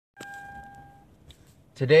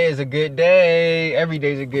Today is a good day. Every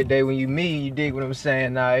day's a good day when you me, you dig what I'm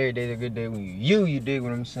saying? Nah, every day's a good day when you dig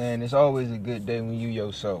what I'm saying? It's always a good day when you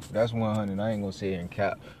yourself. That's 100. I ain't gonna sit here and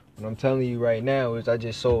cap. What I'm telling you right now is I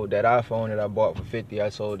just sold that iPhone that I bought for $50. I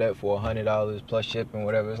sold that for $100 plus shipping,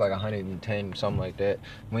 whatever. It's like 110, something like that.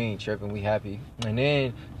 We ain't tripping, we happy. And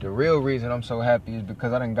then the real reason I'm so happy is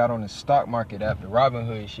because I done got on the stock market app, the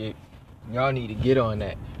Robinhood shit. Y'all need to get on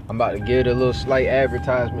that. I'm about to get a little slight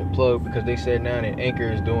advertisement plug because they said now that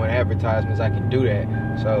Anchor is doing advertisements. I can do that.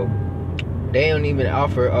 So they don't even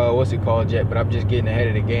offer yet, but I'm just getting ahead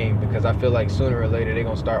of the game because I feel like sooner or later they're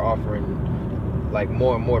gonna start offering like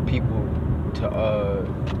more and more people to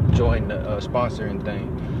join the sponsoring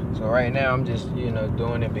thing. So right now I'm just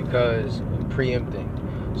doing it because preempting.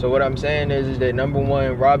 So what I'm saying is that number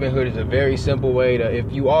one, Robinhood is a very simple way to, if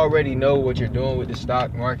you already know what you're doing with the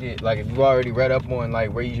stock market, like if you already read up on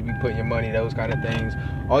like where you should be putting your money, those kind of things,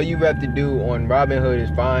 all you have to do on Robinhood is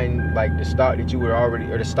find like the stock that you would already,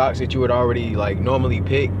 or the stocks that you would already like normally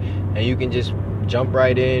pick, and you can just jump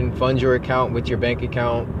right in, fund your account with your bank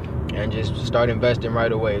account, and just start investing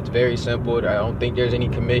right away. It's very simple. I don't think there's any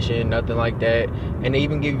commission, nothing like that. And they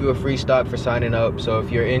even give you a free stock for signing up. So if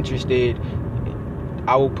you're interested,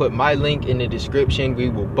 I will put my link in the description. We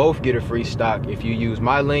will both get a free stock if you use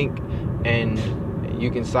my link, and you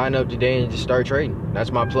can sign up today and just start trading.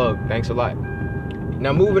 That's my plug. Thanks a lot.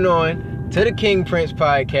 Now moving on to the King Prince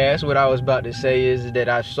podcast. What I was about to say is that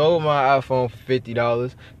I sold my iPhone for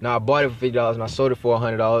 $50. Now I bought it for $50 and I sold it for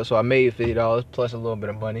 $100. So I made $50 plus a little bit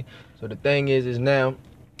of money. So the thing is now I'm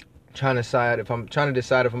trying to decide if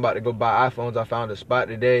I'm about to go buy iPhones. I found a spot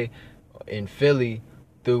today in Philly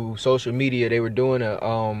through social media. They were doing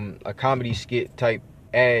a comedy skit type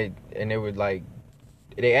ad, and they were like,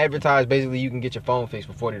 they advertised basically you can get your phone fixed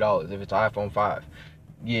for $40 if it's an iPhone 5.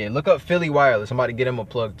 Yeah, look up Philly Wireless. I'm about to get them a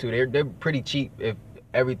plug too. They're pretty cheap if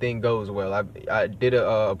everything goes well. I did a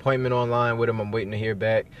appointment online with them. I'm waiting to hear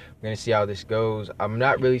back. We're gonna see how this goes. I'm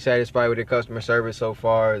not really satisfied with their customer service so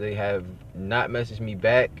far. They have not messaged me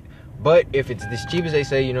back. But if it's as cheap as they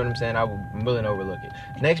say, you know what I'm saying, I'm willing to overlook it.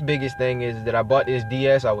 Next biggest thing is that I bought this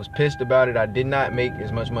DS. I was pissed about it. I did not make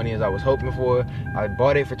as much money as I was hoping for. I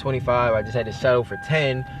bought it for $25. I just had to settle for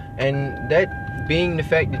 $10. And that being the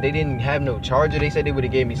fact that they didn't have no charger, they said they would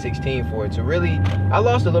have gave me $16 for it. So really, I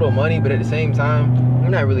lost a little money, but at the same time, I'm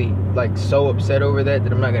not really like so upset over that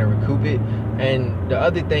I'm not gonna recoup it. And the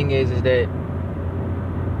other thing is that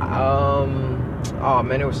oh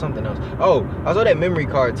man, there was something else. Oh, I saw that memory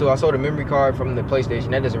card too. I saw the memory card from the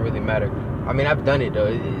PlayStation. That doesn't really matter. I mean, I've done it though.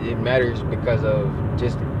 It matters because of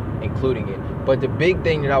just including it. But the big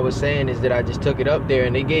thing that I was saying is that I just took it up there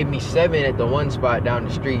and they gave me 7 at the one spot down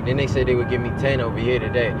the street. Then they said they would give me 10 over here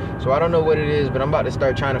today. So I don't know what it is, but I'm about to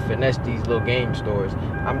start trying to finesse these little game stores.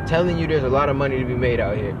 I'm telling you, there's a lot of money to be made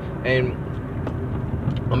out here. And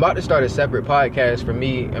I'm about to start a separate podcast for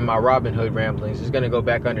me and my Robinhood ramblings. It's going to go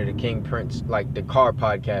back under the King Prince, like the car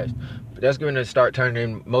podcast. But that's going to start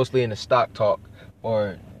turning mostly into stock talk,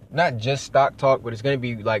 or not just stock talk, but it's going to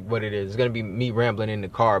be like what it is. It's going to be me rambling in the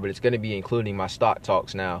car, but it's going to be including my stock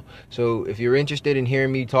talks now. So if you're interested in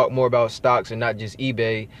hearing me talk more about stocks and not just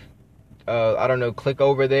eBay, I don't know, click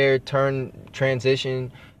over there,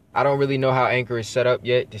 transition. I don't really know how Anchor is set up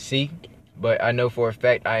yet to see. But I know for a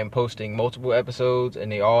fact I am posting multiple episodes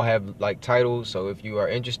and they all have like titles. So if you are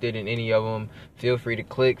interested in any of them, feel free to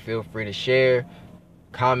click, feel free to share,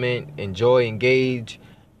 comment, enjoy, engage,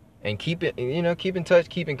 and keep it, keep in touch,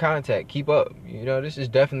 keep in contact, keep up. This is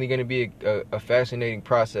definitely going to be a fascinating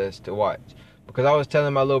process to watch. Because I was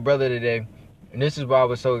telling my little brother today, and this is why I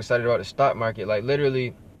was so excited about the stock market. Like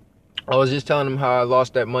literally, I was just telling him how I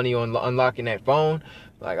lost that money on unlocking that phone.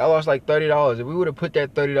 Like, I lost like $30. If we would have put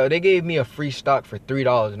that $30, they gave me a free stock for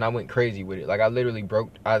 $3, and I went crazy with it. Like, I literally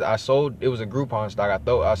broke. I sold. It was a Groupon stock.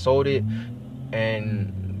 I sold it,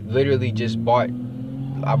 and literally just bought.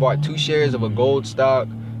 I bought 2 shares of a gold stock.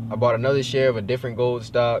 I bought another share of a different gold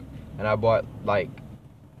stock, and I bought like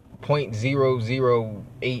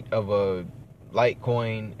 0.008 of a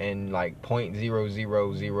Litecoin and like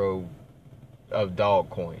 0.000 of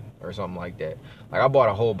Dogecoin or something like that. Like, I bought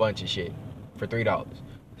a whole bunch of shit for $3.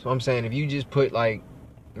 So I'm saying, if you just put like,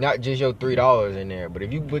 not just your $3 in there, but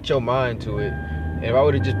if you put your mind to it, and if I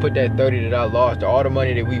would have just put that 30 that I lost, or all the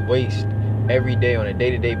money that we waste every day on a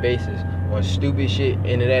day-to-day basis on stupid shit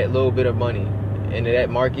into that little bit of money, into that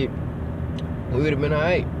market, we would have been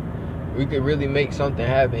alright. We could really make something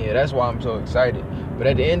happen here. That's why I'm so excited. But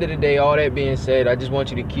at the end of the day, all that being said, I just want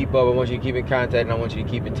you to keep up. I want you to keep in contact, and I want you to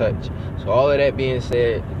keep in touch. So all of that being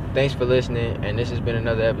said, thanks for listening, and this has been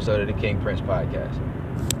another episode of the King Prince Podcast.